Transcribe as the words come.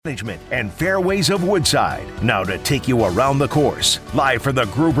Management and Fairways of Woodside. Now to take you around the course, live from the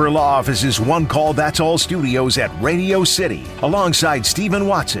Gruber Law Office's One Call That's All studios at Radio City, alongside Stephen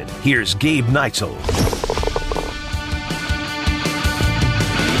Watson, here's Gabe Neitzel.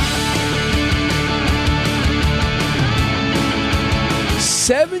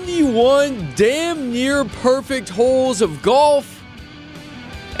 71 damn near perfect holes of golf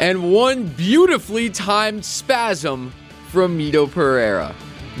and one beautifully timed spasm from Mito Pereira.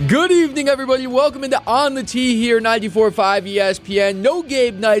 Good evening, everybody. Welcome into On the Tee here, 94.5 ESPN. No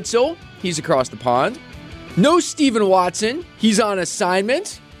Gabe Neitzel. He's across the pond. No Stephen Watson. He's on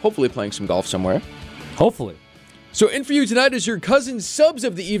assignment. Hopefully playing some golf somewhere. Hopefully. So in for you tonight is your cousin subs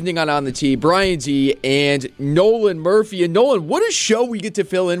of the evening on the Tee, Brian D. and Nolan Murphy. And Nolan, what a show we get to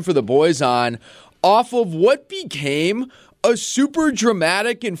fill in for the boys on off of what became a super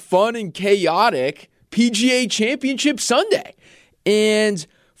dramatic and fun and chaotic PGA Championship Sunday. And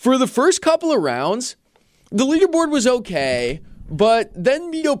for the first couple of rounds, the leaderboard was okay, but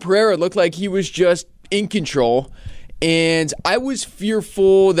then Mito Pereira looked like he was just in control. And I was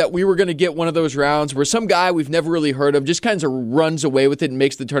fearful that we were going to get one of those rounds where some guy we've never really heard of just kind of runs away with it and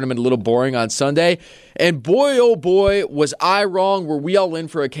makes the tournament a little boring on Sunday. And boy, oh boy, was I wrong. Were we all in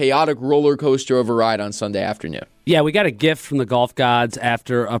for a chaotic roller coaster of a ride on Sunday afternoon? Yeah, we got a gift from the golf gods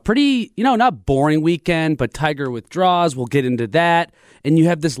after a pretty, not boring weekend, but Tiger withdraws. We'll get into that. And you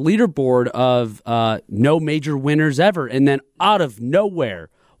have this leaderboard of no major winners ever. And then out of nowhere,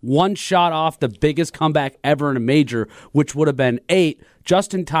 one shot off the biggest comeback ever in a major, which would have been 8.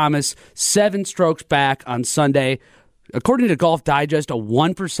 Justin Thomas, 7 strokes back on Sunday. According to Golf Digest, a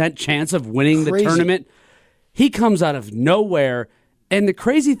 1% chance of winning the tournament. He comes out of nowhere. And the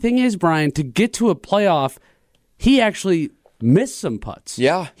crazy thing is, Brian, to get to a playoff, he actually missed some putts.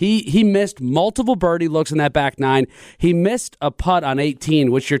 Yeah. He missed multiple birdie looks in that back 9. He missed a putt on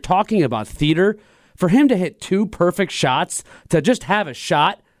 18, which you're talking about theater. For him to hit 2 perfect shots, to just have a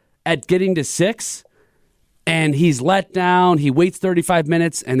shot at getting to 6, and he's let down. He waits 35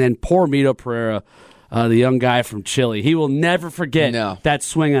 minutes, and then poor Mito Pereira, the young guy from Chile, he will never forget that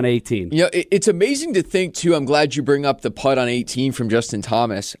swing on 18. It's amazing to think, too, I'm glad you bring up the putt on 18 from Justin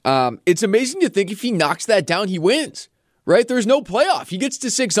Thomas. It's amazing to think if he knocks that down, he wins, right? There's no playoff. He gets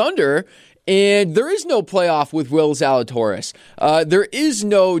to 6 under, and there is no playoff with Will Zalatoris. There is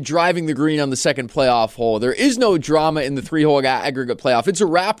no driving the green on the second playoff hole. There is no drama in the 3-hole aggregate playoff. It's a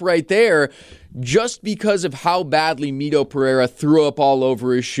wrap right there just because of how badly Mito Pereira threw up all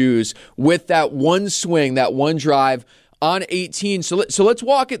over his shoes with that one swing, that one drive on 18. So let's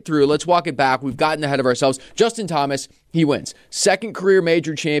walk it through. Let's walk it back. We've gotten ahead of ourselves. Justin Thomas, he wins. Second career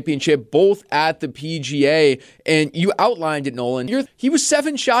major championship, both at the PGA. And you outlined it, Nolan. He was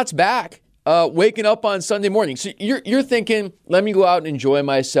 7 shots back. Waking up on Sunday morning. So you're thinking, let me go out and enjoy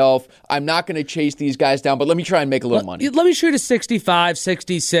myself. I'm not going to chase these guys down, but let me try and make a little money. Let me shoot a 65,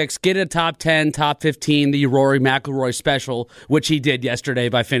 66, get a top 10, top 15, the Rory McIlroy special, which he did yesterday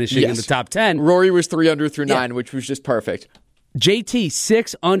by finishing in the top 10. Rory was 3 under through 9, which was just perfect. JT,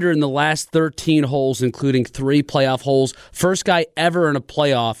 6 under in the last 13 holes, including 3 playoff holes. First guy ever in a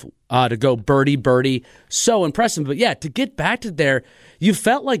playoff to go birdie. So impressive. But yeah, to get back to there, you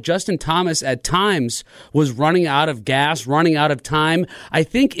felt like Justin Thomas at times was running out of gas, running out of time. I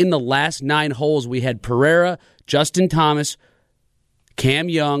think in the last 9 holes, we had Pereira, Justin Thomas, Cam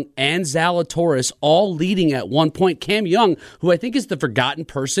Young, and Zalatoris all leading at one point. Cam Young, who I think is the forgotten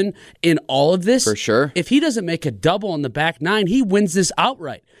person in all of this. For sure. If he doesn't make a double on the back 9, he wins this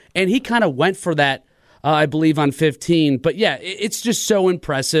outright. And he kind of went for that, I believe, on 15. But yeah, it's just so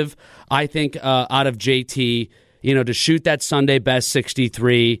impressive, I think, out of JT, to shoot that Sunday best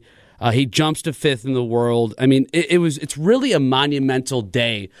 63. He jumps to 5th in the world. I mean, it's really a monumental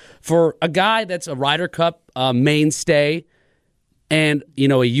day for a guy that's a Ryder Cup mainstay and,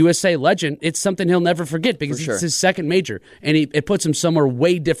 a USA legend. It's something he'll never forget because it's his second major, and it puts him somewhere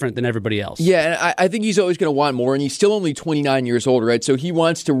way different than everybody else. Yeah, and I think he's always going to want more, and he's still only 29 years old, right? So he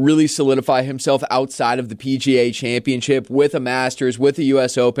wants to really solidify himself outside of the PGA Championship with a Masters, with a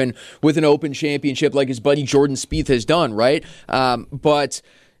U.S. Open, with an Open Championship like his buddy Jordan Spieth has done, right? But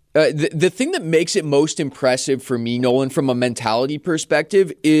the thing that makes it most impressive for me, Nolan, from a mentality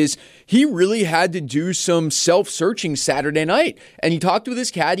perspective, is he really had to do some self-searching Saturday night. And he talked with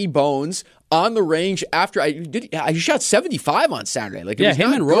his caddy, Bones, on the range after he shot 75 on Saturday.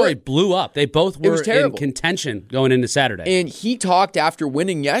 Him and Rory blew up. They both were in contention going into Saturday. And he talked after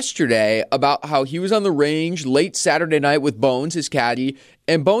winning yesterday about how he was on the range late Saturday night with Bones, his caddy,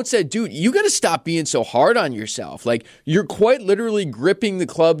 And Bone said, dude, you got to stop being so hard on yourself. Like, you're quite literally gripping the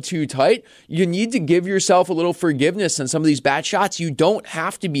club too tight. You need to give yourself a little forgiveness on some of these bad shots. You don't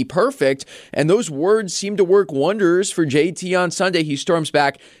have to be perfect. And those words seem to work wonders for JT on Sunday. He storms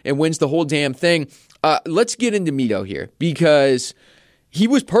back and wins the whole damn thing. Let's get into Mito here, because he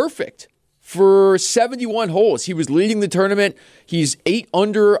was perfect for 71 holes. He was leading the tournament. He's 8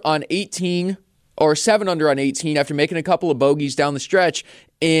 under on 18. Or 7 under on 18 after making a couple of bogeys down the stretch.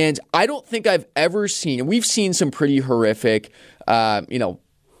 And I don't think I've ever seen, and we've seen some pretty horrific, debacles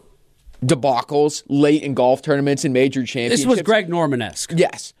late in golf tournaments and major championships. This was Greg Norman-esque.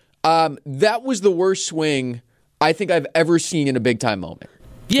 Yes. That was the worst swing I think I've ever seen in a big-time moment.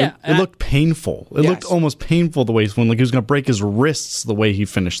 Yeah. It looked painful. It Yes. looked almost painful the way he swung. Like he was going to break his wrists the way he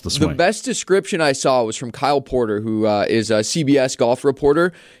finished the swing. The best description I saw was from Kyle Porter, who is a CBS golf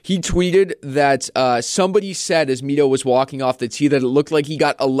reporter. He tweeted that somebody said as Mito was walking off the tee that it looked like he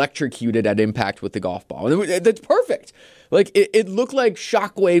got electrocuted at impact with the golf ball. And that's perfect. Like, it looked like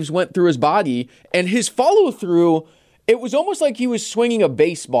shockwaves went through his body, and his follow-through, it was almost like he was swinging a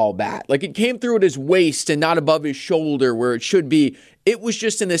baseball bat. Like, it came through at his waist and not above his shoulder where it should be. It was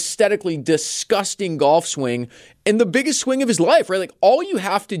just an aesthetically disgusting golf swing and the biggest swing of his life, right? Like, all you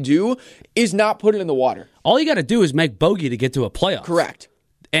have to do is not put it in the water. All you got to do is make bogey to get to a playoff. Correct.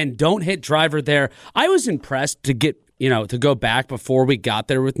 And don't hit driver there. I was impressed to get, to go back before we got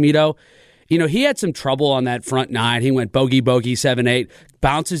there with Mito. He had some trouble on that front 9. He went bogey, 7-8,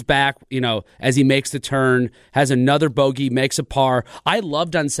 bounces back, as he makes the turn, has another bogey, makes a par. I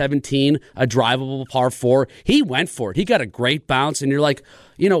loved on 17, a drivable par 4. He went for it. He got a great bounce, and you're like,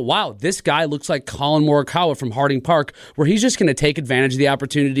 wow, this guy looks like Colin Morikawa from Harding Park, where he's just going to take advantage of the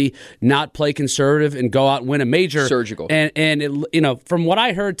opportunity, not play conservative, and go out and win a major. Surgical. And it, from what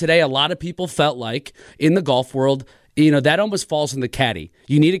I heard today, a lot of people felt like in the golf world, that almost falls in the caddy.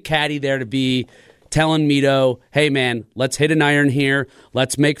 You need a caddy there to be telling Mito, hey, man, let's hit an iron here.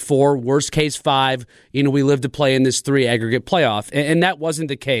 Let's make 4, worst case 5. We live to play in this 3 aggregate playoff. And that wasn't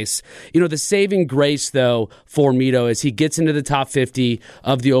the case. The saving grace, though, for Mito is he gets into the top 50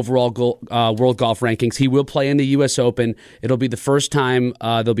 of the overall world golf rankings. He will play in the U.S. Open. It'll be the first time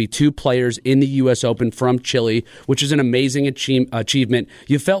there'll be 2 players in the U.S. Open from Chile, which is an amazing achievement.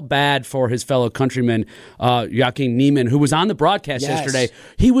 You felt bad for his fellow countryman, Joaquin Niemann, who was on the broadcast yesterday.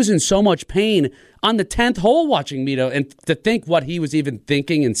 He was in so much pain on the 10th hole watching Mito, and to think what he was even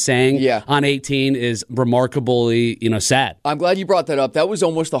thinking and saying on 18 is remarkably, sad. I'm glad you brought that up. That was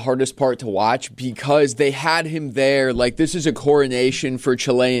almost the hardest part to watch because they had him there like this is a coronation for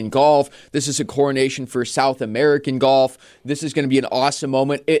Chilean golf. This is a coronation for South American golf. This is going to be an awesome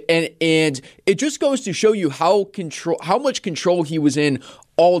moment. And it just goes to show you how much control he was in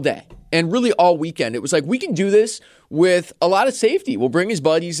all day and really all weekend. It was like, we can do this with a lot of safety. We'll bring his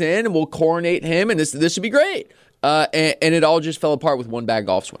buddies in and we'll coronate him, and this would be great. And it all just fell apart with one bad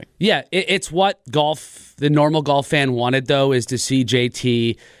golf swing. Yeah, it's what the normal golf fan wanted, though, is to see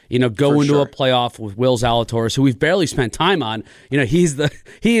JT, go into a playoff with Will Zalatoris, who we've barely spent time on. He is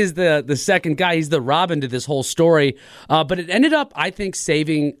the second guy. He's the Robin to this whole story. But it ended up, I think,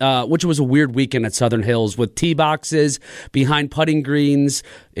 saving, which was a weird weekend at Southern Hills with tee boxes, behind putting greens,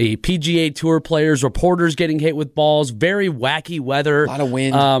 PGA Tour players, reporters getting hit with balls, very wacky weather. A lot of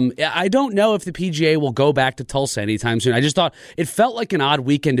wind. I don't know if the PGA will go back to Tulsa anytime soon. I just thought it felt like an odd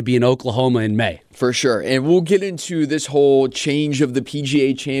weekend to be in Oklahoma in May. For sure. And we'll get into this whole change of the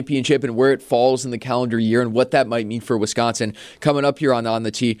PGA Championship and where it falls in the calendar year and what that might mean for Wisconsin coming up here on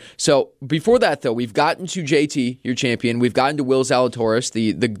the tee. So before that, though, we've gotten to JT, your champion. We've gotten to Will Zalatoris,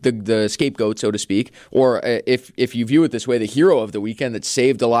 the scapegoat, so to speck, or if you view it this way, the hero of the weekend that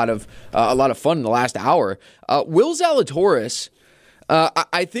saved a lot of fun in the last hour. Will Zalatoris,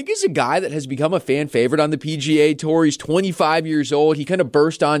 I think, is a guy that has become a fan favorite on the PGA Tour. He's 25 years old. He kind of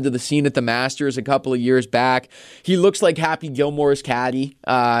burst onto the scene at the Masters a couple of years back. He looks like Happy Gilmore's caddy,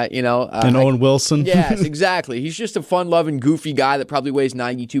 and Owen Wilson. Yes, exactly. He's just a fun-loving, goofy guy that probably weighs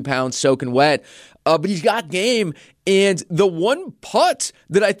 92 pounds soaking wet. But he's got game. And the one putt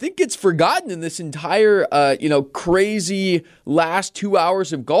that I think gets forgotten in this entire, crazy last 2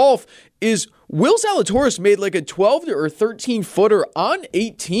 hours of golf is Will Zalatoris made like a 12 or 13 footer on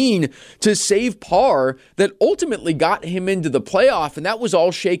 18 to save par that ultimately got him into the playoff. And that was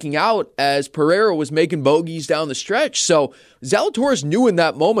all shaking out as Pereira was making bogeys down the stretch. So Zalatoris knew in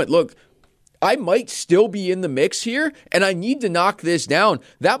that moment, look, I might still be in the mix here, and I need to knock this down.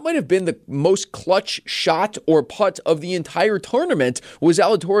 That might have been the most clutch shot or putt of the entire tournament, was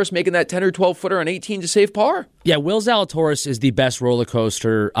Zalatoris making that 10 or 12 footer on 18 to save par. Yeah, Will Zalatoris is the best roller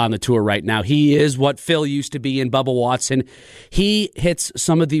coaster on the tour right now. He is what Phil used to be in Bubba Watson. He hits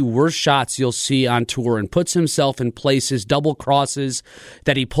some of the worst shots you'll see on tour and puts himself in places, double crosses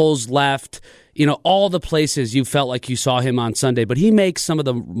that he pulls left, all the places you felt like you saw him on Sunday. But he makes some of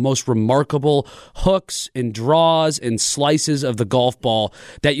the most remarkable hooks and draws and slices of the golf ball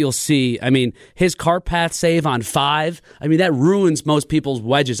that you'll see. I mean, his cart path save on 5, that ruins most people's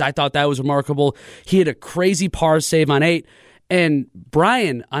wedges. I thought that was remarkable. He had a crazy par save on 8. And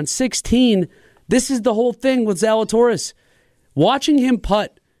Brian, on 16, this is the whole thing with Zalatoris. Watching him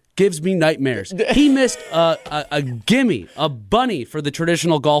putt gives me nightmares. He missed a gimme, a bunny for the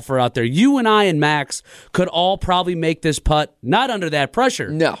traditional golfer out there. You and I and Max could all probably make this putt, not under that pressure.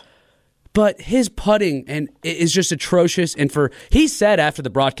 No. But his putting is just atrocious. And he said after the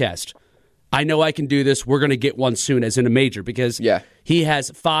broadcast, I know I can do this. We're going to get one soon, as in a major, because he has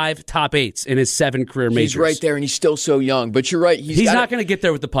 5 top 8s in his 7 career majors. He's right there, and he's still so young. But you're right. He's not going to get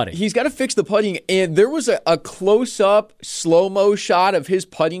there with the putting. He's got to fix the putting. And there was a close-up, slow-mo shot of his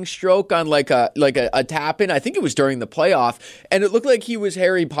putting stroke on like a tap-in. I think it was during the playoff. And it looked like he was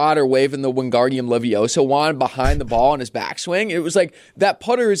Harry Potter waving the Wingardium Leviosa wand behind the ball on his backswing. It was like, that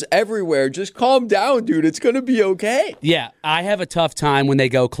putter is everywhere. Just calm down, dude. It's going to be okay. Yeah, I have a tough time when they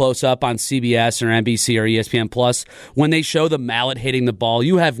go close-up on CBS or NBC or ESPN Plus. When they show the mallet hitting the ball,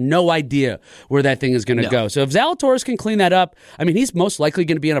 you have no idea where that thing is going to go. So if Zalatoris can clean that up, he's most likely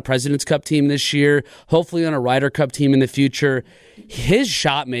going to be on a President's Cup team this year, hopefully on a Ryder Cup team in the future. His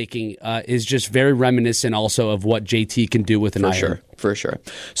shot making is just very reminiscent also of what JT can do with an iron. For sure.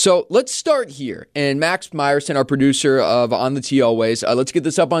 So let's start here. And Max Meyerson, our producer of On the Tee Always, let's get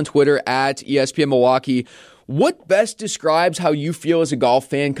this up on Twitter at ESPN Milwaukee. What best describes how you feel as a golf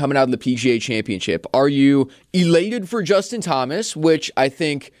fan coming out of the PGA Championship? Are you elated for Justin Thomas, which I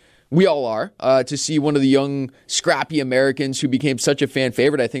think we all are, to see one of the young, scrappy Americans who became such a fan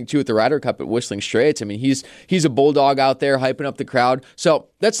favorite, I think, too, at the Ryder Cup at Whistling Straits. He's a bulldog out there hyping up the crowd. So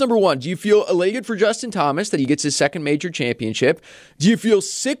that's number one. Do you feel elated for Justin Thomas that he gets his second major championship? Do you feel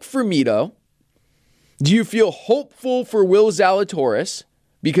sick for Mito? Do you feel hopeful for Will Zalatoris?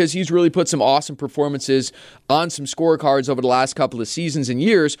 Because he's really put some awesome performances on some scorecards over the last couple of seasons and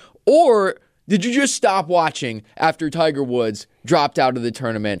years? Or did you just stop watching after Tiger Woods dropped out of the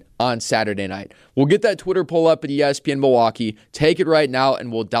tournament on Saturday night? We'll get that Twitter poll up at ESPN Milwaukee. Take it right now,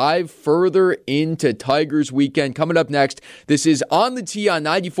 and we'll dive further into Tiger's weekend. Coming up next, this is On the Tee on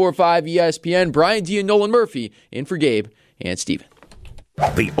 94.5 ESPN. Brian D. and Nolan Murphy in for Gabe and Steven.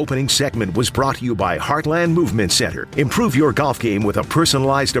 The opening segment was brought to you by Heartland Movement Center. Improve your golf game with a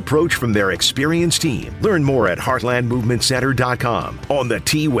personalized approach from their experienced team. Learn more at heartlandmovementcenter.com. On the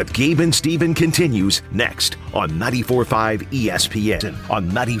Tee with Gabe and Steven continues next on 94.5 ESPN.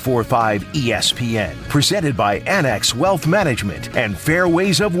 On 94.5 ESPN. Presented by Annex Wealth Management and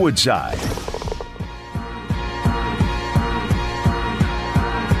Fairways of Woodside.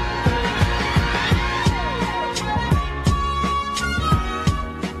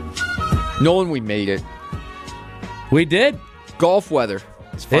 Nolan, we made it. We did. Golf weather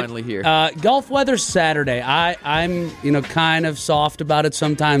is finally here. Golf weather Saturday. I'm kind of soft about it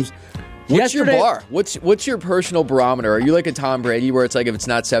sometimes. What's your bar? What's your personal barometer? Are you like a Tom Brady where it's like if it's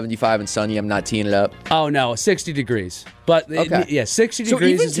not 75 and sunny, I'm not teeing it up? Oh no, 60 degrees. But 60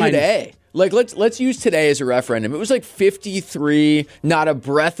 degrees even is today. Like let's use today as a referendum. It was like 53, not a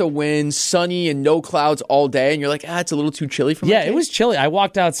breath of wind, sunny and no clouds all day, and you're like, it's a little too chilly for me. Yeah, it was chilly. I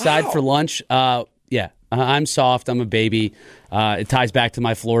walked outside for lunch. I'm soft. I'm a baby. It ties back to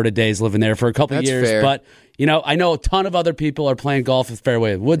my Florida days living there for a couple years. Fair. But I know a ton of other people are playing golf at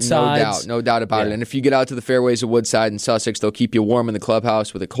Fairway of Woodside. No doubt about it. And if you get out to the Fairways of Woodside in Sussex, they'll keep you warm in the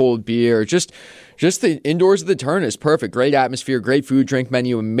clubhouse with a cold beer. Just the indoors of the turn is perfect. Great atmosphere, great food, drink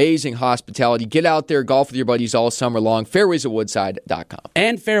menu, amazing hospitality. Get out there, golf with your buddies all summer long. Fairwaysofwoodside.com.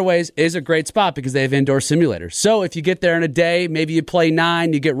 And Fairways is a great spot because they have indoor simulators. So if you get there in a day, maybe you play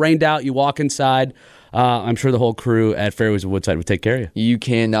 9, you get rained out, you walk inside. I'm sure the whole crew at Fairways of Woodside would take care of you. You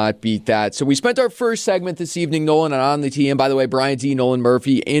cannot beat that. So we spent our first segment this evening, Nolan, on the Tee. And by the way, Brian D. Nolan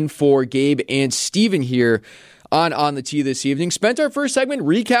Murphy in for Gabe and Steven here on the Tee this evening. Spent our first segment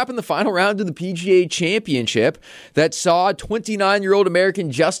recapping the final round of the PGA Championship that saw 29-year-old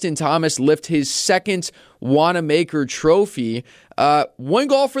American Justin Thomas lift his second Wanamaker trophy. One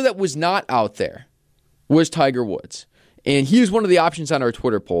golfer that was not out there was Tiger Woods. And he is one of the options on our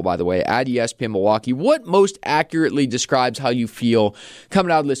Twitter poll, by the way, at ESPN Milwaukee. What most accurately describes how you feel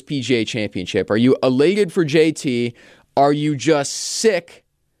coming out of this PGA Championship? Are you elated for JT? Are you just sick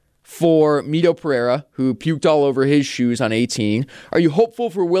for Mito Pereira, who puked all over his shoes on 18? Are you hopeful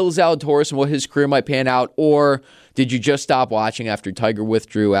for Will Zalatoris and what his career might pan out? Or did you just stop watching after Tiger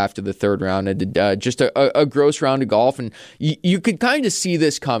withdrew after the third round and did just a gross round of golf? And you could kind of see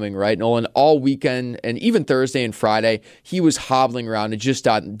this coming, right, Nolan? All weekend and even Thursday and Friday, he was hobbling around and just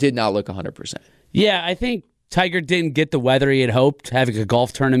did not look 100%. Yeah, I think Tiger didn't get the weather he had hoped, having a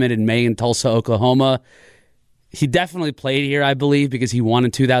golf tournament in May in Tulsa, Oklahoma. He definitely played here, I believe, because he won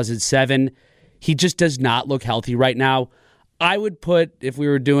in 2007. He just does not look healthy right now. I would put, if we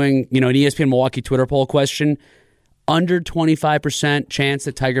were doing, an ESPN Milwaukee Twitter poll question, under 25% chance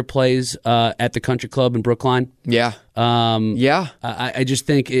that Tiger plays at the Country Club in Brookline. Yeah. I just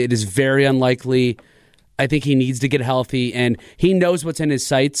think it is very unlikely. I think he needs to get healthy, and he knows what's in his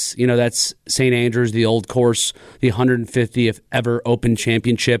sights. That's St. Andrews, the old course, the 150th ever Open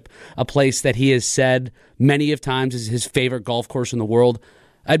Championship, a place that he has said many of times is his favorite golf course in the world.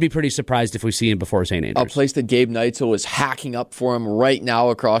 I'd be pretty surprised if we see him before St. Andrews. A place that Gabe Neitzel is hacking up for him right now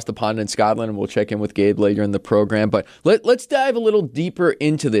across the pond in Scotland, and we'll check in with Gabe later in the program. But let's dive a little deeper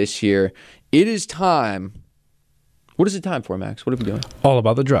into this here. It is time. What is it time for, Max? What are we doing? All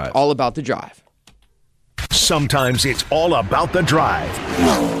about the drive. All about the drive. Sometimes it's all about the drive.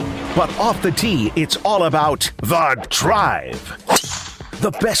 But off the tee, it's all about the drive.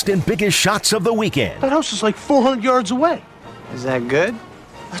 The best and biggest shots of the weekend. That house is like 400 yards away. Is that good?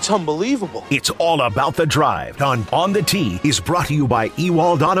 That's unbelievable. It's all about the drive. On the Tee is brought to you by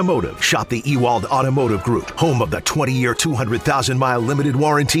Ewald Automotive. Shop the Ewald Automotive Group, home of the 20-year, 200,000-mile limited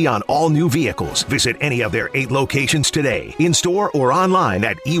warranty on all new vehicles. Visit any of their 8 locations today, in-store or online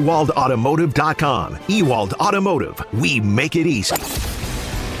at ewaldautomotive.com. Ewald Automotive, we make it easy.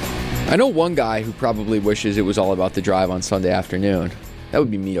 I know one guy who probably wishes it was all about the drive on Sunday afternoon. That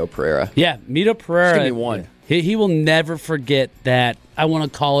would be Mito Pereira. Yeah, Mito Pereira. It's going to be one. He will never forget that. I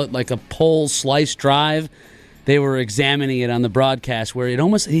want to call it like a pole slice drive. They were examining it on the broadcast where he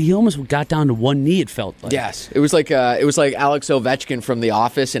almost got down to one knee. It felt like. Yes, it was like Alex Ovechkin from The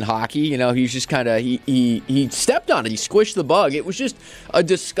Office in hockey. He's just kind of he stepped on it. He squished the bug. It was just a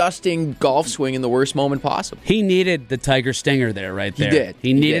disgusting golf swing in the worst moment possible. He needed the Tiger Stinger there, right there. He did.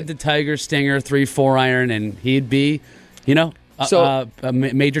 He needed the Tiger Stinger 3-4 iron, and he'd be, a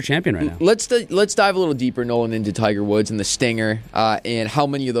major champion right now. Let's dive a little deeper, Nolan, into Tiger Woods and the Stinger and how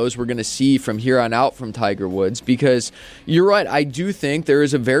many of those we're going to see from here on out from Tiger Woods, because you're right. I do think there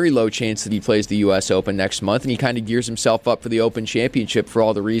is a very low chance that he plays the U.S. Open next month, and he kind of gears himself up for the Open Championship for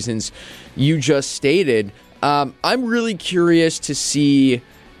all the reasons you just stated. I'm really curious to see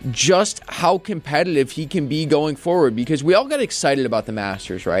just how competitive he can be going forward, because we all got excited about the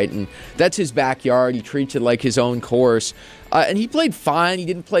Masters, right? And that's his backyard. He treats it like his own course. And he played fine. He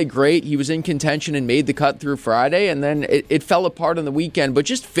didn't play great. He was in contention and made the cut through Friday, and then it fell apart on the weekend. But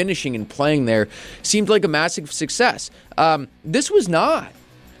just finishing and playing there seemed like a massive success. This was not.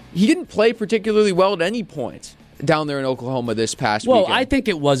 He didn't play particularly well at any point down there in Oklahoma this past weekend. Well, I think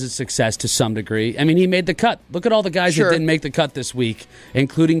it was a success to some degree. I mean, he made the cut. Look at all the guys that didn't make the cut this week,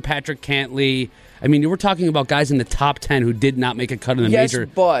 including Patrick Cantley. I mean, we're talking about guys in the top 10 who did not make a cut in the major. Yes,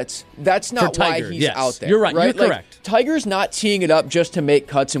 but that's not why he's out there. You're right. You're correct. Tiger's not teeing it up just to make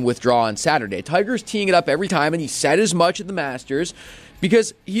cuts and withdraw on Saturday. Tiger's teeing it up every time, and he said as much at the Masters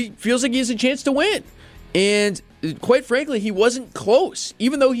because he feels like he has a chance to win. And quite frankly, he wasn't close.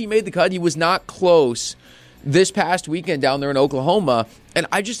 Even though he made the cut, he was not close this past weekend down there in Oklahoma. And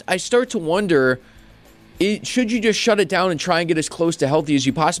I start to wonder, should you just shut it down and try and get as close to healthy as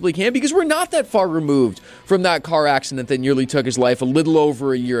you possibly can? Because we're not that far removed from that car accident that nearly took his life a little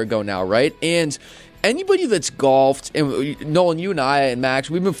over a year ago now, right? And anybody that's golfed, and Nolan, you and I and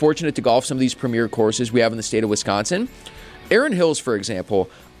Max, we've been fortunate to golf some of these premier courses we have in the state of Wisconsin. Erin Hills, for example,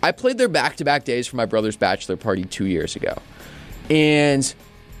 I played there back-to-back days for my brother's bachelor party 2 years ago. And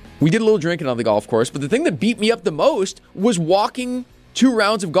we did a little drinking on the golf course, but the thing that beat me up the most was walking 2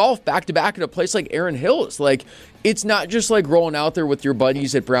 rounds of golf back-to-back at a place like Erin Hills. Like, it's not just like rolling out there with your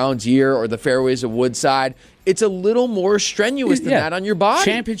buddies at Browns Ear or the fairways of Woodside. It's a little more strenuous than that on your body.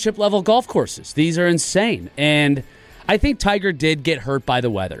 Championship-level golf courses. These are insane. And I think Tiger did get hurt by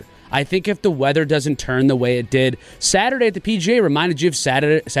the weather. I think if the weather doesn't turn the way it did, Saturday at the PGA reminded you of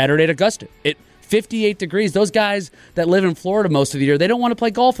Saturday at Augusta. 58 degrees. Those guys that live in Florida most of the year, they don't want to play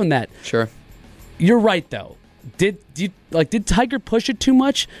golf in that. Sure. You're right, though. Did Tiger push it too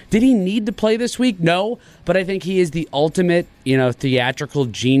much? Did he need to play this week? No, but I think he is the ultimate, theatrical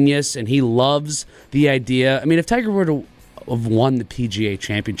genius, and he loves the idea. I mean, if Tiger were to have won the PGA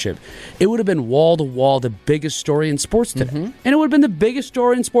Championship, it would have been wall-to-wall the biggest story in sports today. Mm-hmm. And it would have been the biggest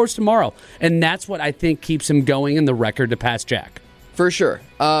story in sports tomorrow. And that's what I think keeps him going in the record to pass Jack. For sure.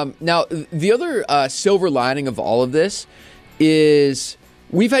 Now, the other silver lining of all of this is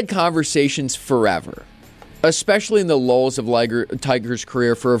we've had conversations forever, especially in the lulls of Tiger's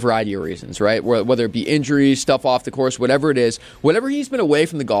career for a variety of reasons, right? Whether it be injuries, stuff off the course, whatever it is. Whenever he's been away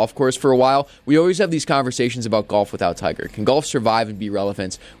from the golf course for a while, we always have these conversations about golf without Tiger. Can golf survive and be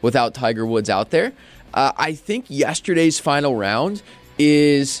relevant without Tiger Woods out there? I think yesterday's final round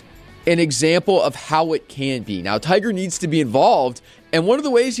is an example of how it can be. Now, Tiger needs to be involved, and one of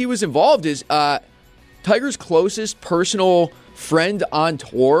the ways he was involved is Tiger's closest personal friend on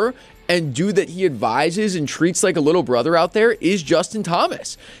tour and dude that he advises and treats like a little brother out there is Justin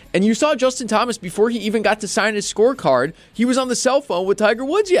Thomas. And you saw Justin Thomas before he even got to sign his scorecard. He was on the cell phone with Tiger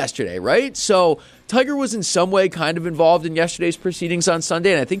Woods yesterday, right? So Tiger was in some way kind of involved in yesterday's proceedings on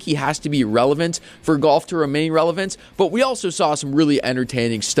Sunday, and I think he has to be relevant for golf to remain relevant. But we also saw some really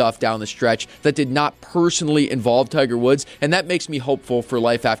entertaining stuff down the stretch that did not personally involve Tiger Woods, and that makes me hopeful for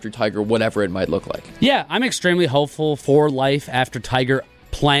life after Tiger, whatever it might look like. Yeah, I'm extremely hopeful for life after Tiger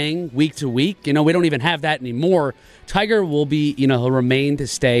playing week to week. We don't even have that anymore. Tiger will be, he'll remain to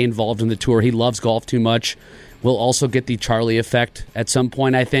stay involved in the tour. He loves golf too much. We'll also get the Charlie effect at some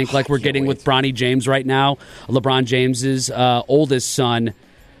point, I think, like we're getting with Bronny James right now, LeBron James's oldest son.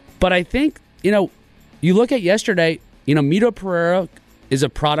 But I think, you look at yesterday, Mito Pereira is a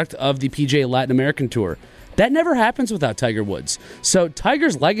product of the PGA Latin American Tour. That never happens without Tiger Woods. So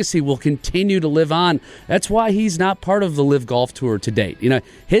Tiger's legacy will continue to live on. That's why he's not part of the LIV Golf Tour to date.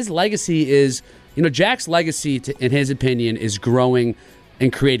 His legacy is, Jack's legacy, in his opinion, is growing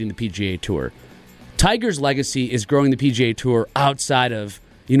and creating the PGA Tour. Tiger's legacy is growing the PGA Tour outside of,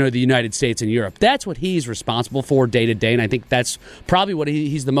 the United States and Europe. That's what he's responsible for day to day, and I think that's probably what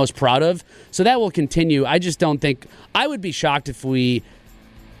he's the most proud of. So that will continue. I just don't think – I would be shocked if we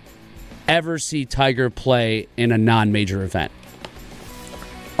ever see Tiger play in a non-major event.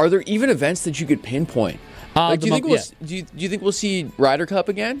 Are there even events that you could pinpoint? Do you think we'll see Ryder Cup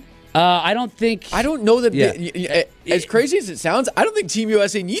again? I don't think. I don't know that. As crazy as it sounds, I don't think Team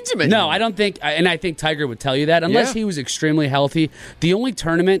USA needs him anymore. No, I don't think. And I think Tiger would tell you that unless he was extremely healthy. The only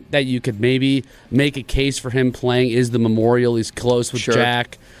tournament that you could maybe make a case for him playing is the Memorial. He's close with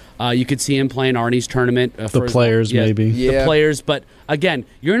Jack. You could see him playing Arnie's tournament. The Players, maybe. Yeah. The Players. But, again,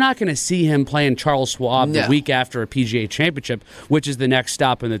 you're not going to see him playing Charles Schwab the week after a PGA Championship, which is the next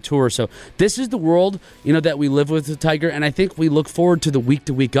stop in the tour. So this is the world, that we live with Tiger, and I think we look forward to the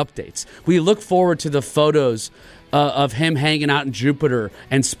week-to-week updates. We look forward to the photos of him hanging out in Jupiter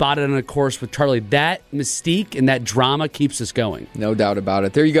and spotted on a course with Charlie. That mystique and that drama keeps us going. No doubt about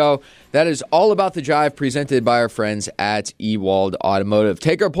it. There you go. That is all about the Jive, presented by our friends at Ewald Automotive.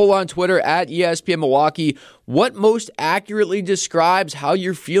 Take our poll on Twitter at ESPN Milwaukee. What most accurately describes how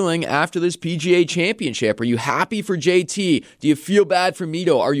you're feeling after this PGA Championship? Are you happy for JT? Do you feel bad for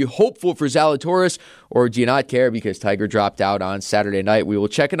Mito? Are you hopeful for Zalatoris? Or do you not care because Tiger dropped out on Saturday night? We will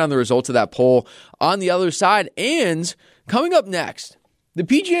check in on the results of that poll on the other side. And coming up next, the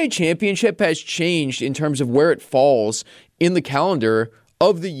PGA Championship has changed in terms of where it falls in the calendar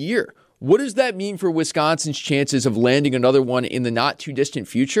of the year. What does that mean for Wisconsin's chances of landing another one in the not-too-distant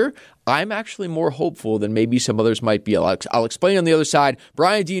future? I'm actually more hopeful than maybe some others might be. I'll explain on the other side.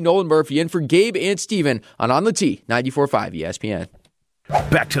 Brian D. Nolan Murphy in for Gabe and Steven on the Tee, 94.5 ESPN.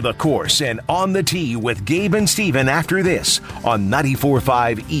 Back to the course and On the Tee with Gabe and Steven after this on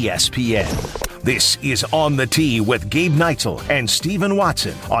 94.5 ESPN. This is On the Tee with Gabe Neitzel and Stephen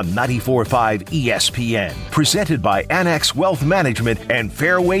Watson on 94.5 ESPN. Presented by Annex Wealth Management and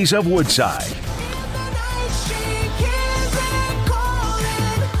Fairways of Woodside.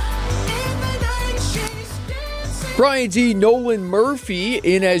 Brian D. Nolan Murphy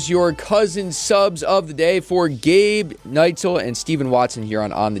in as your cousin subs of the day for Gabe Neitzel and Stephen Watson here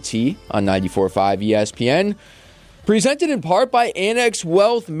on the Tee on 94.5 ESPN. Presented in part by Annex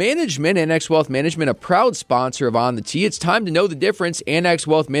Wealth Management. Annex Wealth Management, a proud sponsor of On the Tee. It's time to know the difference. Annex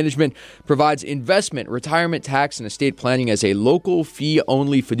Wealth Management provides investment, retirement, tax, and estate planning as a local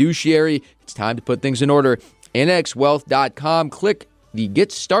fee-only fiduciary. It's time to put things in order. AnnexWealth.com. Click the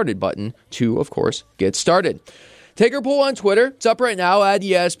Get Started button to, of course, get started. Take our poll on Twitter. It's up right now at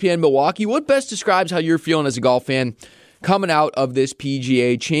ESPN Milwaukee. What best describes how you're feeling as a golf fan coming out of this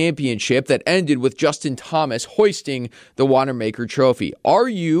PGA Championship that ended with Justin Thomas hoisting the Wanamaker Trophy? Are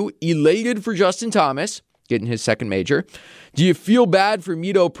you elated for Justin Thomas getting his second major? Do you feel bad for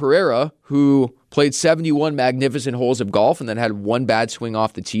Mito Pereira, who played 71 magnificent holes of golf and then had one bad swing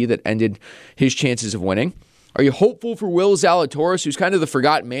off the tee that ended his chances of winning? Are you hopeful for Will Zalatoris, who's kind of the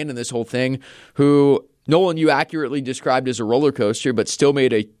forgotten man in this whole thing, who Nolan, you accurately described as a roller coaster, but still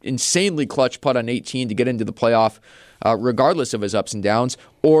made an insanely clutch putt on 18 to get into the playoff, regardless of his ups and downs?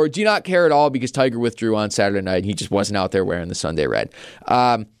 Or do you not care at all because Tiger withdrew on Saturday night and he just wasn't out there wearing the Sunday red?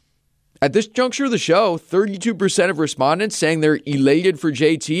 At this juncture of the show, 32% of respondents saying they're elated for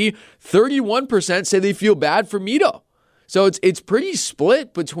JT. 31% say they feel bad for Mito. So it's pretty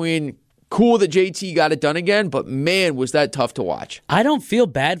split between cool that JT got it done again, but man, was that tough to watch. I don't feel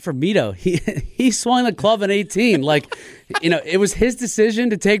bad for Mito. He swung the club in 18. It was his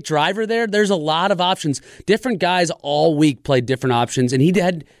decision to take driver there. There's a lot of options. Different guys all week played different options, and he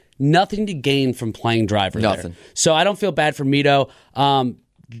had nothing to gain from playing driver Nothing. there. So I don't feel bad for Mito.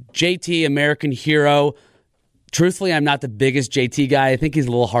 JT, American hero. Truthfully, I'm not the biggest JT guy. I think he's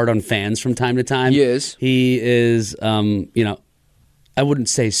a little hard on fans from time to time. He is. He is, I wouldn't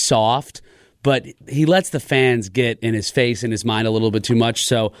say soft, but he lets the fans get in his face and his mind a little bit too much.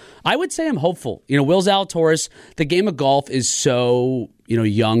 So I would say I'm hopeful. Will Zalatoris, the game of golf is so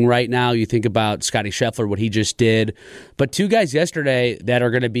young right now. You think about Scotty Scheffler, what he just did. But two guys yesterday that are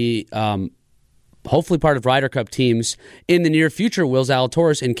going to be hopefully part of Ryder Cup teams in the near future, Will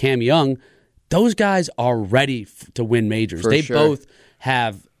Zalatoris and Cam Young, those guys are ready to win majors. They both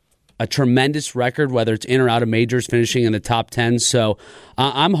have a tremendous record, whether it's in or out of majors, finishing in the top 10. So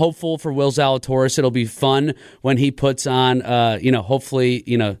I'm hopeful for Will Zalatoris. It'll be fun when he puts on, hopefully,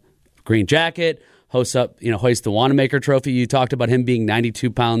 green jacket, hoist the Wanamaker Trophy. You talked about him being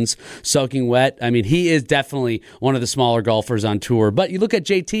 92 pounds soaking wet. I mean, he is definitely one of the smaller golfers on tour. But you look at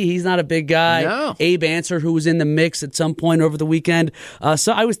JT, he's not a big guy. No. Abe Answer, who was in the mix at some point over the weekend.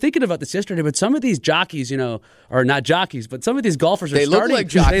 So I was thinking about this yesterday, but some of these jockeys, or not jockeys, but some of these golfers They look like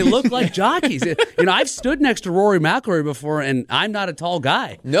jockeys. They look like jockeys. I've stood next to Rory McIlroy before, and I'm not a tall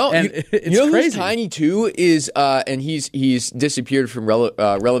guy. No, and it's crazy. Who's tiny too is, and he's disappeared from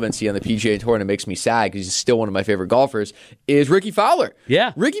relevancy on the PGA Tour, and it makes me sad because he's still one of my favorite golfers, is Ricky Fowler.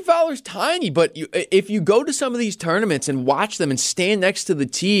 Yeah. Ricky Fowler's tiny, but if you go to some of these tournaments and watch them and stand next to the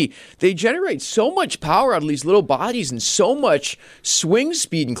tee, they generate so much power out of these little bodies and so much swing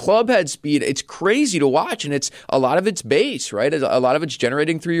speed and club head speed. It's crazy to watch, and a lot of it's base, right? A lot of it's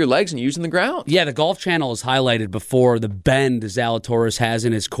generating through your legs and using the ground. Yeah, the Golf Channel has highlighted before the bend Zalatoris has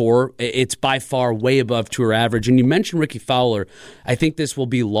in his core. It's by far way above tour average. And you mentioned Ricky Fowler. I think this will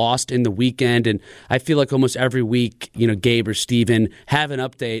be lost in the weekend, and I feel like almost every week, Gabe or Steven have an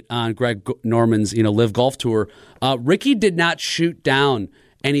update on Greg Norman's, Live Golf Tour. Ricky did not shoot down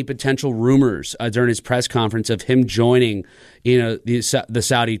any potential rumors during his press conference of him joining, the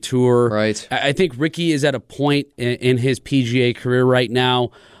Saudi Tour. Right. I think Ricky is at a point in his PGA career right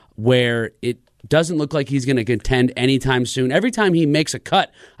now where it doesn't look like he's going to contend anytime soon. Every time he makes a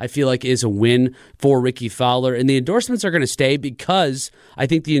cut, I feel like is a win for Ricky Fowler. And the endorsements are going to stay because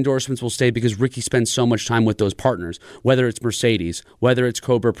Ricky spends so much time with those partners, whether it's Mercedes, whether it's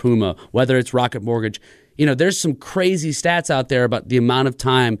Cobra Puma, whether it's Rocket Mortgage. There's some crazy stats out there about the amount of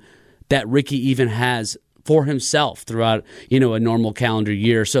time that Ricky even has for himself throughout, a normal calendar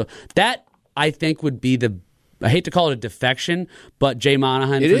year. So that, I think, would be I hate to call it a defection, but Jay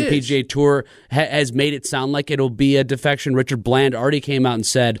Monahan from the PGA Tour has made it sound like it'll be a defection. Richard Bland already came out and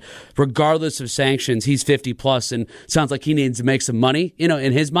said, regardless of sanctions, he's 50 plus and sounds like he needs to make some money,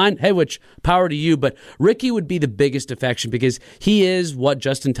 in his mind. Hey, which power to you, but Ricky would be the biggest defection because he is what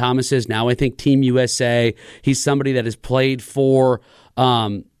Justin Thomas is now. I think Team USA, he's somebody that has played for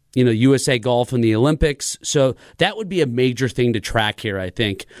USA Golf in the Olympics. So that would be a major thing to track here, I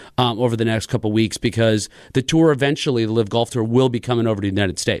think, over the next couple weeks because the tour eventually, the Live Golf Tour, will be coming over to the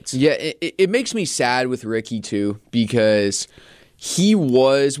United States. Yeah, it makes me sad with Ricky, too, because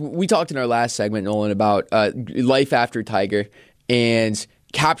we talked in our last segment, Nolan, about life after Tiger and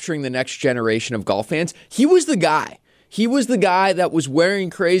capturing the next generation of golf fans. He was the guy. He was the guy that was wearing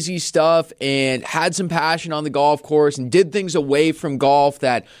crazy stuff and had some passion on the golf course and did things away from golf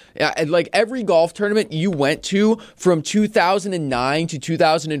that, like every golf tournament you went to from 2009 to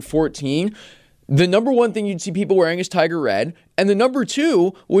 2014, the number one thing you'd see people wearing is Tiger Red. And the number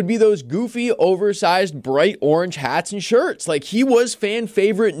two would be those goofy, oversized, bright orange hats and shirts. Like, he was fan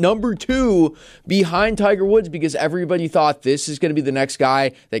favorite number two behind Tiger Woods because everybody thought this is going to be the next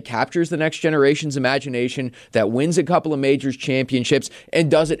guy that captures the next generation's imagination, that wins a couple of majors championships,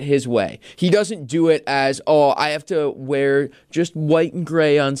 and does it his way. He doesn't do it as, I have to wear just white and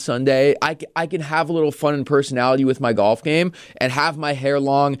gray on Sunday. I can have a little fun and personality with my golf game and have my hair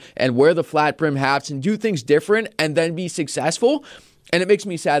long and wear the flat brim hats and do things different and then be successful. And it makes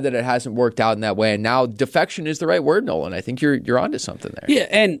me sad that it hasn't worked out in that way. And now defection is the right word, Nolan. I think you're onto something there. Yeah,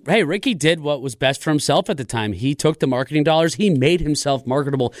 and hey, Ricky did what was best for himself at the time. He took the marketing dollars. He made himself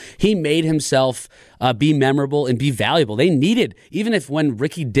marketable. He made himself be memorable and be valuable. They needed, even if when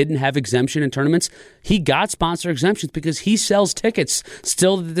Ricky didn't have exemption in tournaments, he got sponsor exemptions because he sells tickets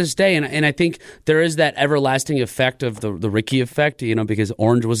still to this day. And I think there is that everlasting effect of the Ricky effect, because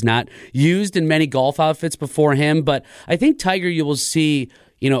orange was not used in many golf outfits before him. But I think Tiger, you will see,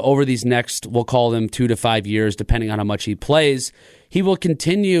 over these next, we'll call them 2 to 5 years, depending on how much he plays, he will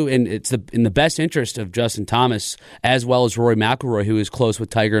continue, and it's in the best interest of Justin Thomas, as well as Rory McIlroy, who is close with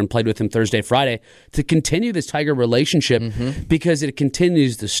Tiger and played with him Thursday, Friday, to continue this Tiger relationship because it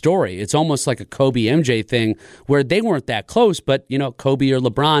continues the story. It's almost like a Kobe MJ thing where they weren't that close, but Kobe or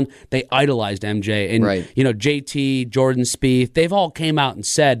LeBron, they idolized MJ, and JT, Jordan Spieth, they've all came out and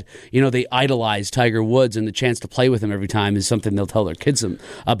said they idolized Tiger Woods, and the chance to play with him every time is something they'll tell their kids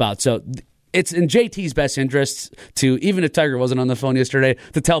about. So it's in JT's best interest to, even if Tiger wasn't on the phone yesterday,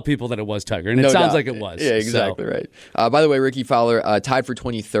 to tell people that it was Tiger. And it sounds like it was. Yeah, exactly right. By the way, Ricky Fowler tied for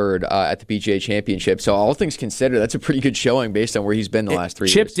 23rd at the PGA Championship. So all things considered, that's a pretty good showing based on where he's been the last 3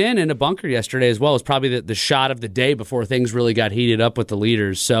 years. Chipped in a bunker yesterday as well. It's probably the shot of the day before things really got heated up with the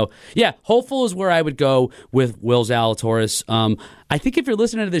leaders. So, yeah, hopeful is where I would go with Will Zalatoris. I think if you're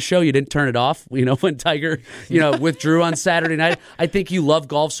listening to this show, you didn't turn it off, when Tiger, withdrew on Saturday night. I think you love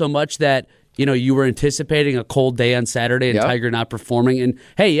golf so much that you were anticipating a cold day on Saturday and Tiger not performing. And,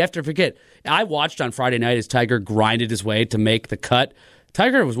 hey, you have to forget, I watched on Friday night as Tiger grinded his way to make the cut.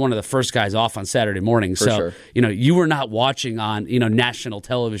 Tiger was one of the first guys off on Saturday morning. For so, sure. You were not watching on, national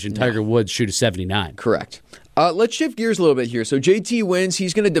television Tiger Woods shoot a 79. Correct. Let's shift gears a little bit here. So JT wins.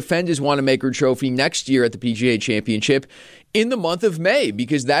 He's going to defend his Wanamaker Trophy next year at the PGA Championship in the month of May,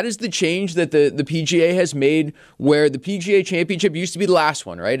 because that is the change that the PGA has made, where the PGA Championship used to be the last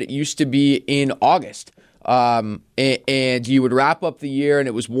one, right? It used to be in August. And you would wrap up the year and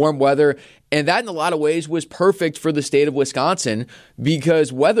it was warm weather. And that in a lot of ways was perfect for the state of Wisconsin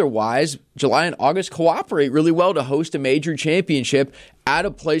because weather-wise, July and August cooperate really well to host a major championship at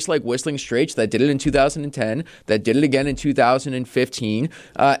a place like Whistling Straits that did it in 2010, that did it again in 2015.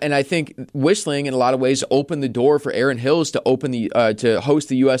 And I think Whistling in a lot of ways opened the door for Aaron Hills to to host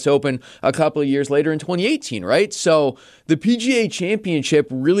the U.S. Open a couple of years later in 2018, right? So the PGA Championship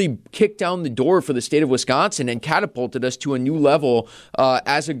really kicked down the door for the state of Wisconsin and catapulted us to a new level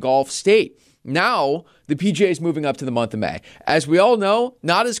as a golf state. Now, the PGA is moving up to the month of May. As we all know,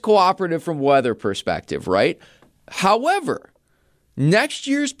 not as cooperative from weather perspective, right? However, next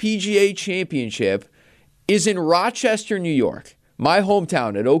year's PGA Championship is in Rochester, New York, my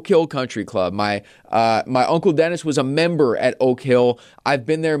hometown at Oak Hill Country Club. My Uncle Dennis was a member at Oak Hill. I've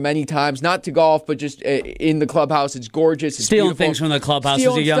been there many times, not to golf, but just in the clubhouse. It's gorgeous. It's stealing beautiful. things from the clubhouse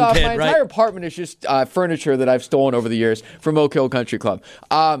Stealing as a young stuff. kid, My right? entire apartment is just furniture that I've stolen over the years from Oak Hill Country Club.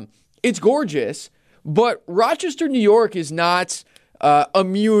 It's gorgeous, but Rochester, New York is not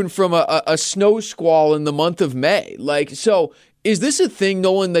immune from a snow squall in the month of May. So is this a thing,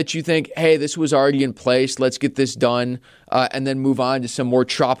 Nolan, that you think, hey, this was already in place, let's get this done, and then move on to some more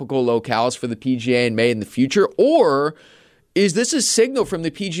tropical locales for the PGA in May in the future? Or is this a signal from the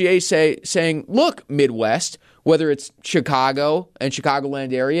PGA saying, look, Midwest, whether it's Chicago and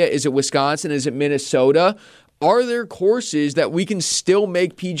Chicagoland area, is it Wisconsin, is it Minnesota? Are there courses that we can still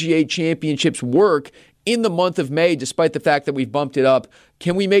make PGA Championships work in the month of May, despite the fact that we've bumped it up?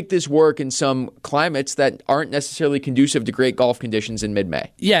 Can we make this work in some climates that aren't necessarily conducive to great golf conditions in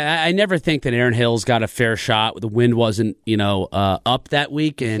mid-May? Yeah, I never think that Aaron Hills got a fair shot. The wind wasn't, up that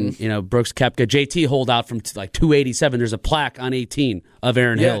week, and Brooks Koepka, JT holed out from 287. There's a plaque on 18 of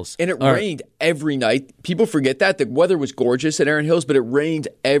Aaron Hills, and it rained every night. People forget that the weather was gorgeous at Aaron Hills, but it rained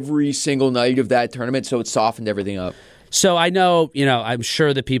every single night of that tournament, so it softened everything up. So I know, I'm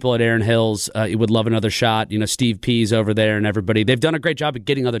sure the people at Aaron Hills would love another shot. Steve Pease over there and everybody. They've done a great job at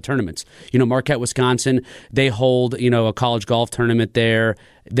getting other tournaments. Marquette, Wisconsin, they hold, a college golf tournament there.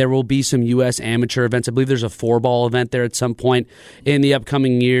 There will be some U.S. amateur events. I believe there's a 4-ball event there at some point in the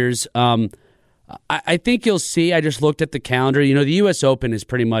upcoming years. I think you'll see. I just looked at the calendar. The U.S. Open is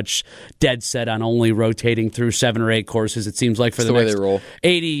pretty much dead set on only rotating through 7 or 8 courses, it seems like, for the next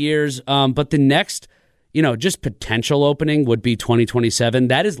 80 years. But the next just potential opening would be 2027.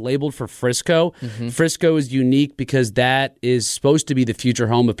 That is labeled for Frisco. Mm-hmm. Frisco is unique because that is supposed to be the future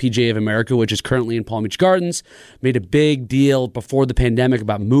home of PGA of America, which is currently in Palm Beach Gardens. Made a big deal before the pandemic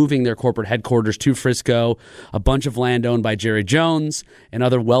about moving their corporate headquarters to Frisco. A bunch of land owned by Jerry Jones and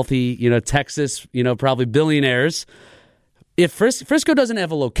other wealthy, Texas, probably billionaires. If Frisco doesn't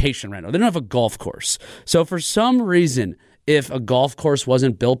have a location right now, they don't have a golf course. So for some reason, if a golf course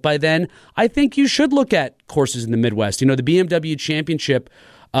wasn't built by then, I think you should look at courses in the Midwest. The BMW Championship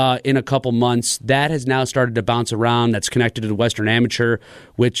in a couple months, that has now started to bounce around. That's connected to the Western Amateur,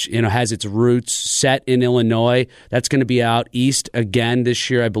 which has its roots set in Illinois. That's going to be out east again this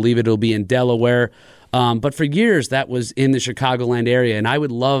year. I believe it'll be in Delaware. But for years, that was in the Chicagoland area, and I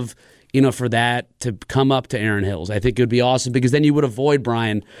would love for that to come up to Erin Hills. I think it would be awesome because then you would avoid,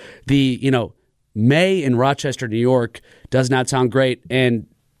 Brian, the May in Rochester, New York does not sound great. And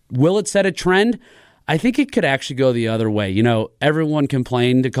will it set a trend? I think it could actually go the other way. Everyone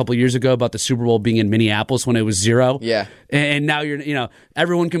complained a couple years ago about the Super Bowl being in Minneapolis when it was 0. Yeah. And now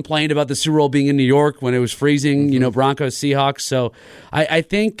everyone complained about the Super Bowl being in New York when it was freezing, Broncos, Seahawks. So I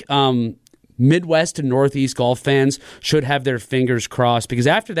think Midwest and Northeast golf fans should have their fingers crossed because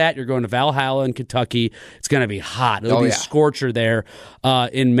after that, you're going to Valhalla in Kentucky. It's going to be hot. It'll be a scorcher there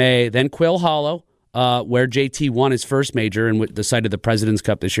in May. Then Quail Hollow, where JT won his first major and the site of the President's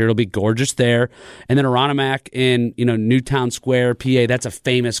Cup this year. It'll be gorgeous there. And then Aronimak in Newtown Square, PA. That's a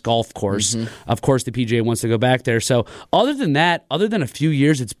famous golf course. Of course, the PGA wants to go back there. So other than that, other than a few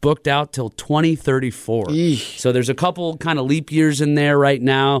years, it's booked out till 2034. So there's a couple kind of leap years in there right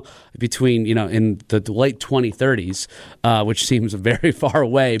now between in the late 2030s, which seems very far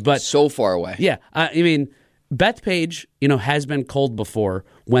away. But so far away. Yeah, Bethpage, has been cold before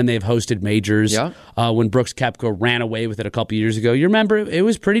when they've hosted majors. Yeah. When Brooks Koepka ran away with it a couple years ago. You remember it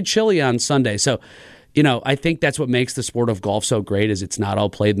was pretty chilly on Sunday. So, I think that's what makes the sport of golf so great is it's not all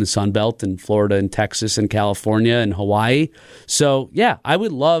played in the Sun Belt in Florida and Texas and California and Hawaii. So, yeah, I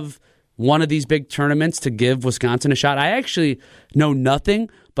would love one of these big tournaments to give Wisconsin a shot. I actually know nothing,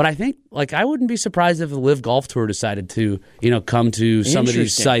 but I think I wouldn't be surprised if the LIV Golf Tour decided to, come to some of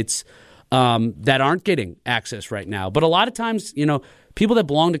these sites that aren't getting access right now. But a lot of times, people that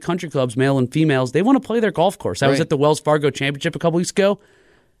belong to country clubs, male and females, they want to play their golf course. I was at the Wells Fargo Championship a couple weeks ago.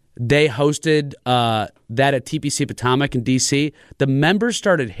 They hosted that at TPC Potomac in D.C. The members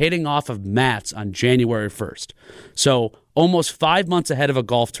started hitting off of mats on January 1st. So almost 5 months ahead of a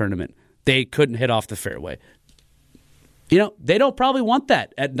golf tournament, they couldn't hit off the fairway. They don't probably want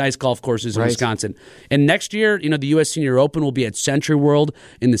that at nice golf courses in Wisconsin. And next year, the U.S. Senior Open will be at Century World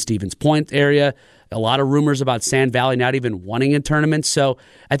in the Stevens Point area. A lot of rumors about Sand Valley not even wanting a tournament. So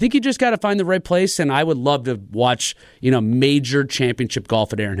I think you just got to find the right place, and I would love to watch, major championship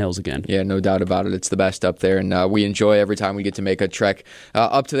golf at Erin Hills again. Yeah, no doubt about it. It's the best up there, and we enjoy every time we get to make a trek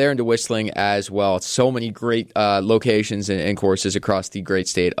up to there and to Whistling as well. It's so many great locations and courses across the great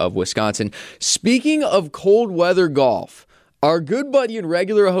state of Wisconsin. Speaking of cold weather golf, our good buddy and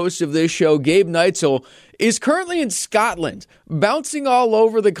regular host of this show, Gabe Neitzel, is currently in Scotland, bouncing all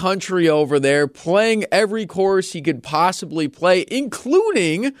over the country over there, playing every course he could possibly play,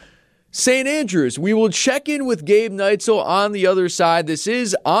 including St. Andrews. We will check in with Gabe Neitzel on the other side. This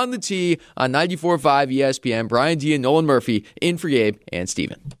is On the Tee on 94.5 ESPN. Brian D. and Nolan Murphy in for Gabe and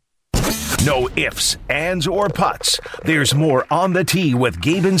Steven. No ifs, ands, or puts. There's more On the Tee with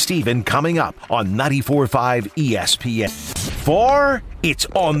Gabe and Steven coming up on 94.5 ESPN. It's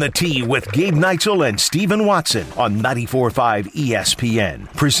On the Tee with Gabe Neitzel and Steven Watson on 94.5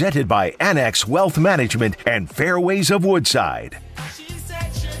 ESPN. Presented by Annex Wealth Management and Fairways of Woodside.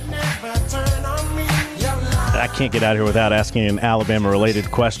 I can't get out of here without asking an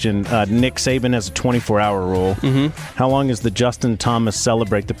Alabama-related question. Nick Saban has a 24-hour rule. How long does the Justin Thomas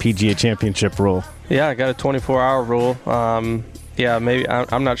Celebrate the PGA Championship rule? Yeah, I got a 24-hour rule. Yeah, maybe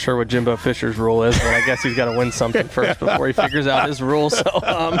I'm not sure what Jimbo Fisher's rule is, but I guess he's got to win something first before he figures out his rule. So,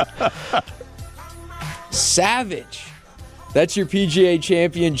 Savage. That's your PGA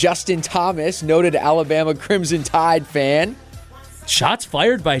champion, Justin Thomas, noted Alabama Crimson Tide fan. Shots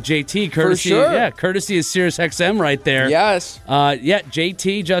fired by JT, courtesy, For sure. Yeah, courtesy of SiriusXM right there. Yes.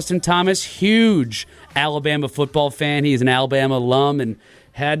 JT, Justin Thomas, huge Alabama football fan. He's an Alabama alum and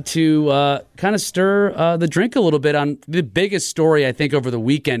had to kind of stir the drink a little bit on the biggest story, I think, over the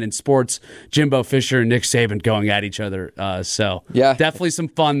weekend in sports, Jimbo Fisher and Nick Saban going at each other. So definitely some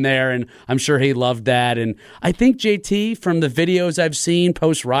fun there, and I'm sure he loved that. And I think JT, from the videos I've seen,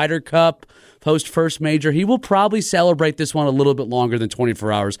 post-Ryder Cup, post-first major, he will probably celebrate this one a little bit longer than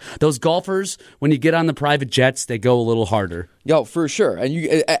 24 hours. Those golfers, when you get on the private jets, they go a little harder. Yo, for sure.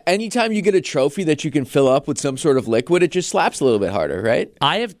 And anytime you get a trophy that you can fill up with some sort of liquid, it just slaps a little bit harder, right?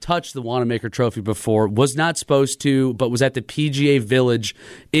 I have touched the Wanamaker Trophy before, was not supposed to, but was at the PGA Village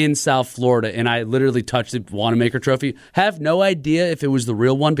in South Florida, and I literally touched the Wanamaker Trophy. Have no idea if it was the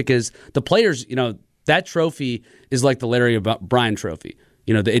real one because the players, that trophy is like the Larry O'Brien Trophy.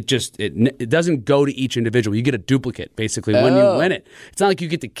 it doesn't go to each individual. You get a duplicate basically when you win it. It's not like you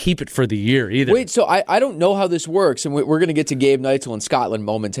get to keep it for the year either. Wait, so I don't know how this works, and we're going to get to Gabe Neitzel in Scotland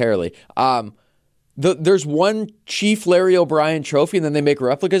momentarily. There's one Chief Larry O'Brien trophy, and then they make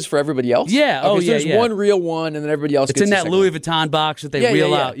replicas for everybody else? Yeah. Okay, so there's one real one, and then everybody else it's gets in that Louis Vuitton box that they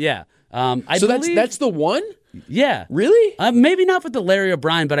wheel out. Yeah. So that's the one? Yeah. Really? Maybe not with the Larry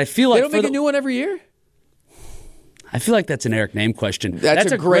O'Brien, but I feel like they don't make a new one every year? I feel like that's an Eric Name question.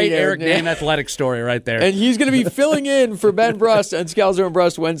 That's a great Eric Name athletic story right there. And he's going to be filling in for Ben Brust and Scalzo and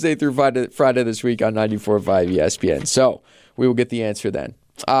Brust Wednesday through Friday this week on 94.5 ESPN. So we will get the answer then.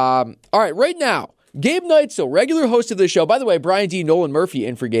 All right, right now, Gabe Neitzel, regular host of the show. By the way, Brian D. Nolan Murphy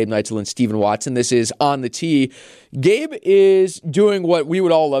in for Gabe Neitzel and Stephen Watson. This is On the Tee. Gabe is doing what we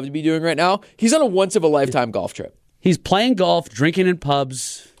would all love to be doing right now. He's on a once-of-a-lifetime golf trip. He's playing golf, drinking in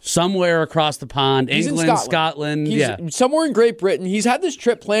pubs somewhere across the pond, He's England, in Scotland. He's somewhere in Great Britain. He's had this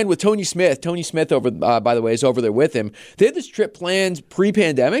trip planned with Tony Smith. Tony Smith, by the way, is over there with him. They had this trip planned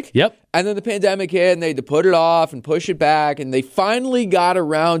pre-pandemic. Yep. And then the pandemic hit, and they had to put it off and push it back, and they finally got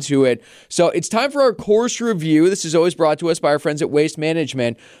around to it. So it's time for our course review. This is always brought to us by our friends at Waste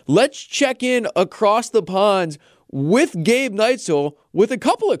Management. Let's check in across the pond with Gabe Neitzel with a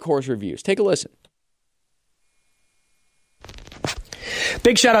couple of course reviews. Take a listen.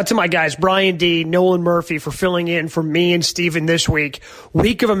 Big shout out to my guys, Brian D., Nolan Murphy, for filling in for me and Steven this week.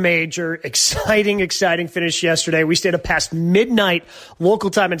 Week of a major. Exciting finish yesterday. We stayed up past midnight local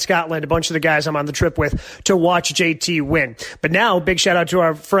time in Scotland, a bunch of the guys I'm on the trip with, to watch JT win. But now, big shout out to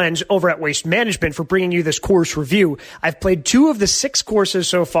our friends over at Waste Management for bringing you this course review. I've played 2 of the 6 courses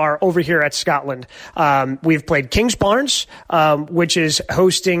so far over here at Scotland. We've played Kingsbarns, which is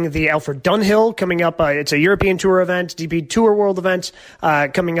hosting the Alfred Dunhill coming up. It's a European Tour event, DP Tour World event.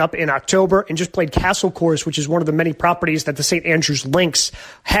 Coming up in October, and just played Castle Course, which is one of the many properties that the St. Andrews Links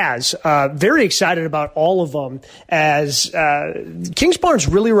has. Very excited about all of them, as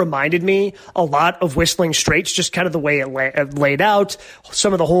Kingsbarns really reminded me a lot of Whistling Straits, just kind of the way it laid out,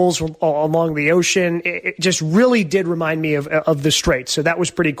 some of the holes along the ocean. It just really did remind me of the Straits, so that was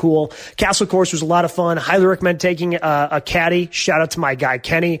pretty cool. Castle Course was a lot of fun. Highly recommend taking a caddy. Shout out to my guy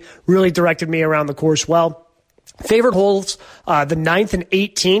Kenny, really directed me around the course well. Favorite holes, the 9th and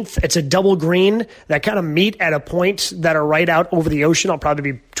 18th. It's a double green that kind of meet at a point that are right out over the ocean. I'll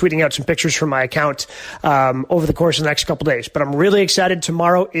probably be tweeting out some pictures from my account over the course of the next couple days. But I'm really excited.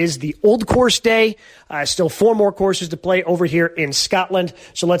 Tomorrow is the Old Course Day. Still 4 more courses to play over here in Scotland.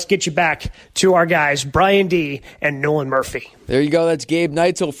 So let's get you back to our guys, Brian D. and Nolan Murphy. There you go. That's Gabe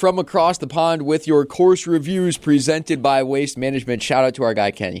Neitzel from across the pond with your course reviews presented by Waste Management. Shout out to our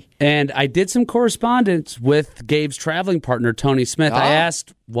guy, Kenny. And I did some correspondence with Gabe's traveling partner, Tony Smith. I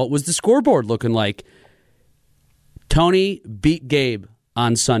asked, what was the scoreboard looking like? Tony beat Gabe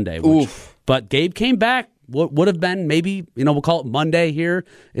on Sunday. But Gabe came back. What would have been maybe, we'll call it Monday here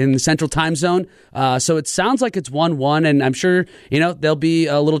in the Central Time Zone. So it sounds like it's 1-1, and I'm sure, there'll be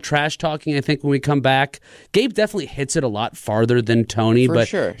a little trash talking, I think, when we come back. Gabe definitely hits it a lot farther than Tony, but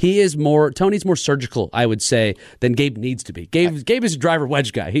sure. Tony's more surgical, I would say, than Gabe needs to be. Gabe is a driver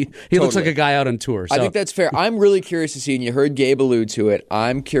wedge guy. He looks like a guy out on tour. So. I think that's fair. I'm really curious to see, and you heard Gabe allude to it,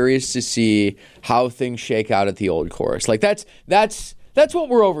 I'm curious to see how things shake out at the Old Course. Like, that's what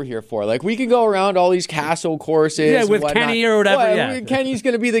we're over here for. Like, we can go around all these castle courses. Yeah, with Kenny or whatever. Well, yeah. Kenny's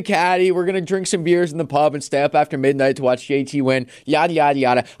going to be the caddy. We're going to drink some beers in the pub and stay up after midnight to watch JT win. Yada, yada,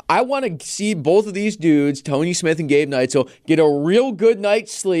 yada. I want to see both of these dudes, Tony Smith and Gabe Neitzel, get a real good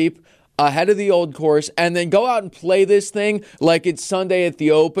night's sleep ahead of the Old Course and then go out and play this thing like it's Sunday at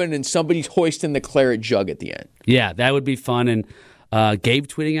the Open and somebody's hoisting the claret jug at the end. Yeah, that would be fun. And Gabe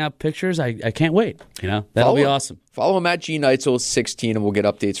tweeting out pictures, I can't wait. That'll be awesome. Follow him at GNeitzel16, and we'll get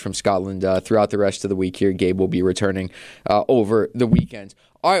updates from Scotland throughout the rest of the week here. Gabe will be returning over the weekend.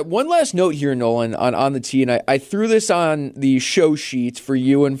 All right, one last note here, Nolan, on the tee, and I threw this on the show sheets for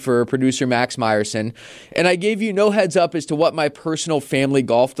you and for producer Max Meyerson, and I gave you no heads up as to what my personal family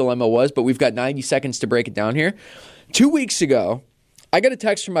golf dilemma was, but we've got 90 seconds to break it down here. 2 weeks ago, I got a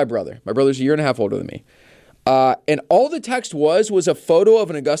text from my brother. My brother's a year and a half older than me. And all the text was a photo of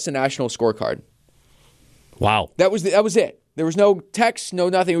an Augusta National scorecard. Wow. That was it. There was no text, no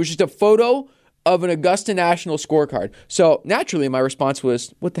nothing. It was just a photo of an Augusta National scorecard. So naturally, my response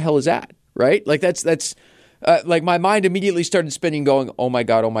was, "What the hell is that?" Right? Like that's like my mind immediately started spinning, going, "Oh my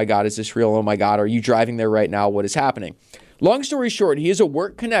God, is this real? Oh my God, are you driving there right now? What is happening?" Long story short, he has a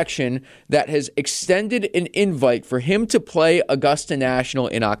work connection that has extended an invite for him to play Augusta National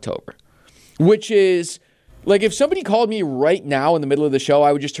in October, which is Like, if somebody called me right now in the middle of the show,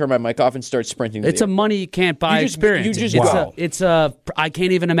 I would just turn my mic off and start sprinting. It's a money you can't buy experience. I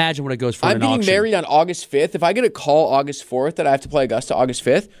can't even imagine what it goes for. I'm getting married on August 5th. If I get a call August 4th that I have to play Augusta August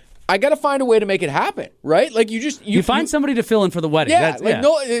 5th, I got to find a way to make it happen, right? Like, you find somebody to fill in for the wedding. Yeah,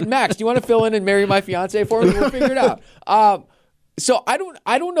 no, Max, do you want to fill in and marry my fiance for me? We'll figure it out. So I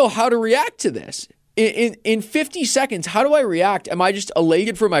don't know how to react to this. In 50 seconds, how do I react? Am I just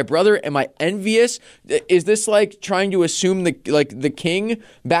elated for my brother? Am I envious? Is this like trying to assume the king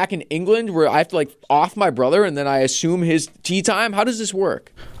back in England where I have to off my brother and then I assume his tea time? How does this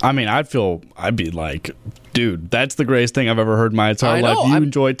work? I mean, I'd be like, dude, that's the greatest thing I've ever heard in my entire life. You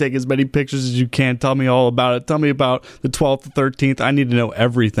enjoy taking as many pictures as you can. Tell me all about it. Tell me about the 12th, the 13th. I need to know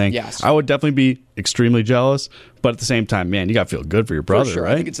everything. Yes. I would definitely be extremely jealous, but at the same time, man, you got to feel good for your brother, for sure.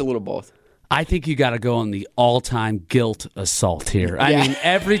 right? I think it's a little both. I think you got to go on the all-time guilt assault here. I mean,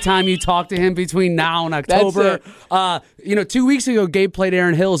 every time you talk to him between now and October, 2 weeks ago, Gabe played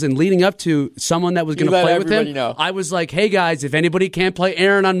Aaron Hills, and leading up to someone that was going to play with him, I was like, hey, guys, if anybody can't play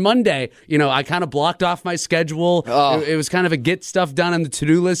Aaron on Monday, I kind of blocked off my schedule. It was kind of a get stuff done on the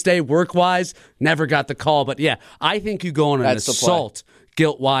to-do list day, work-wise. Never got the call. But, yeah, I think you go on an assault.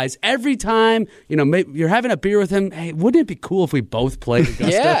 Guilt-wise, every time maybe you're having a beer with him, hey, wouldn't it be cool if we both played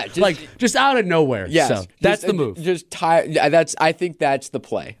Augusta? Just out of nowhere. Yes, so that's the move. I think that's the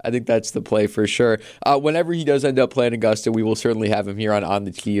play. I think that's the play for sure. Whenever he does end up playing Augusta, we will certainly have him here on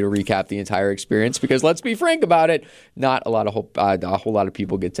the Tee to recap the entire experience. Because let's be frank about it, not a whole lot of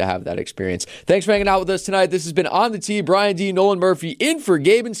people get to have that experience. Thanks for hanging out with us tonight. This has been On the Tee. Brian D. Nolan Murphy in for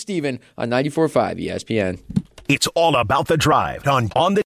Gabe and Steven on 94.5 ESPN. It's all about the drive on the